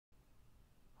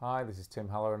Hi, this is Tim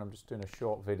Haller and I'm just doing a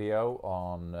short video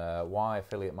on why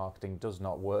affiliate marketing does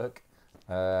not work.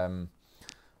 I've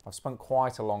spent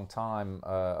quite a long time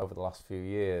over the last few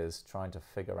years trying to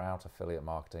figure out affiliate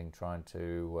marketing, trying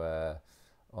to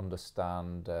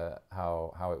understand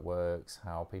how it works,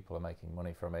 how people are making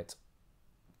money from it.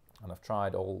 And I've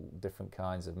tried all different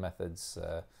kinds of methods,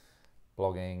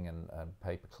 blogging and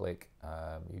pay-per-click,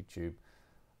 YouTube,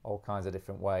 all kinds of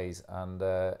different ways, and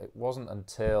it wasn't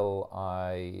until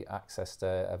I accessed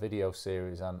a video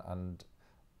series and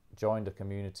joined a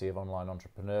community of online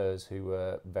entrepreneurs who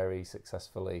were very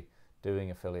successfully doing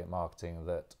affiliate marketing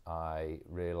that I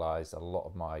realized a lot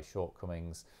of my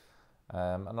shortcomings,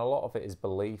 and a lot of it is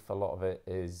belief, a lot of it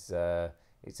is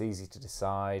it's easy to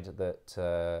decide that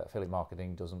affiliate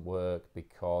marketing doesn't work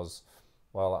because,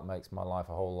 well, that makes my life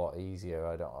a whole lot easier.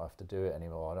 I don't have to do it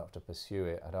anymore. I don't have to pursue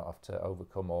it. I don't have to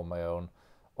overcome all my own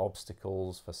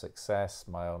obstacles for success,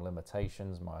 my own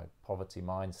limitations, my poverty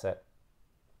mindset.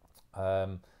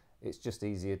 It's just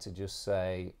easier to just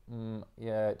say,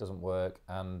 yeah, it doesn't work,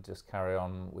 and just carry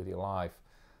on with your life.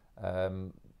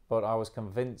 But I was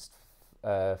convinced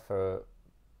ever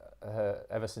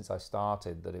since I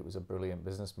started that it was a brilliant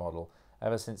business model.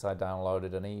 Ever since I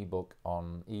downloaded an ebook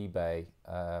on eBay,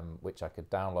 which I could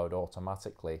download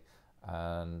automatically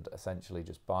and essentially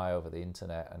just buy over the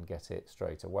internet and get it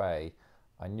straight away,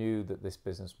 I knew that this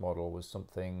business model was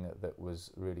something that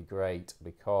was really great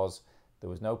because there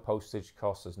was no postage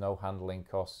costs, there's no handling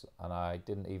costs, and I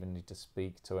didn't even need to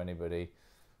speak to anybody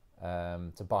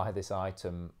to buy this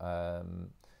item.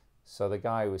 So the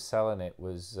guy who was selling it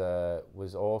was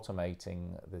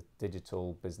automating the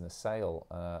digital business sale,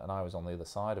 and I was on the other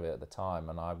side of it at the time,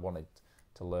 and I wanted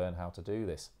to learn how to do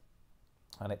this.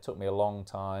 And it took me a long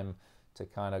time to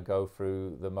kind of go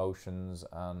through the motions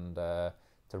and to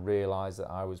realize that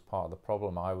I was part of the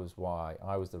problem. I was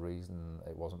the reason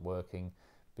it wasn't working,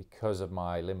 because of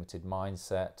my limited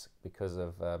mindset, because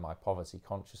of my poverty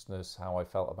consciousness, how I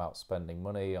felt about spending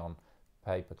money on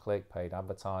pay-per-click, paid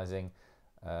advertising.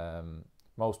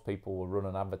 Most people will run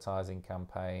an advertising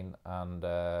campaign and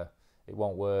it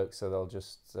won't work, so they'll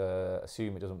just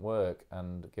assume it doesn't work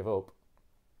and give up.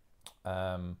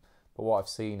 But what I've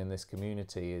seen in this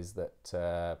community is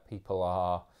that people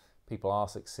are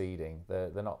succeeding.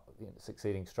 They're not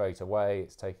succeeding straight away.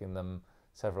 It's taking them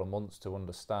several months to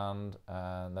understand,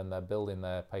 and then they're building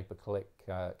their pay-per-click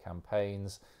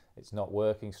campaigns. It's not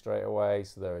working straight away,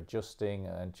 so they're adjusting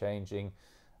and changing.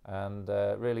 And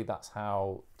really, that's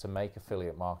how to make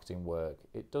affiliate marketing work.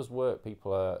 It does work.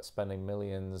 People are spending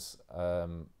millions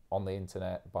on the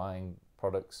internet buying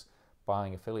products,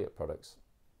 buying affiliate products.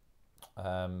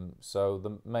 So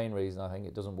the main reason I think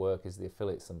it doesn't work is the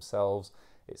affiliates themselves.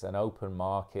 It's an open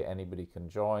market, anybody can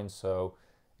join, so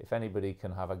if anybody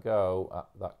can have a go,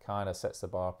 that kind of sets the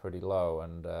bar pretty low,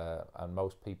 and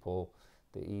most people,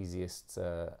 the easiest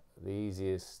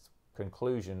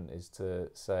conclusion is to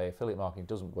say affiliate marketing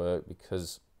doesn't work,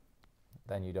 because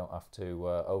then you don't have to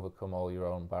overcome all your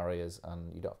own barriers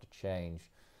and you don't have to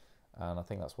change. And I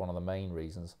think that's one of the main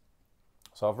reasons.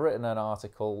 So I've written an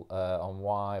article on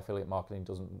why affiliate marketing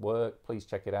doesn't work. Please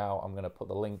check it out. I'm going to put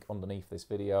the link underneath this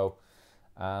video.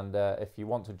 And if you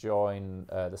want to join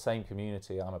the same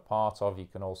community I'm a part of, you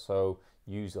can also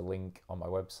use a link on my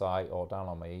website or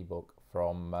download my ebook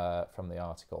from the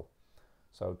article.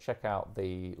 So check out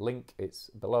the link, it's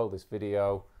below this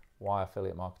video, why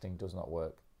affiliate marketing does not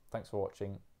work. Thanks for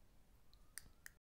watching.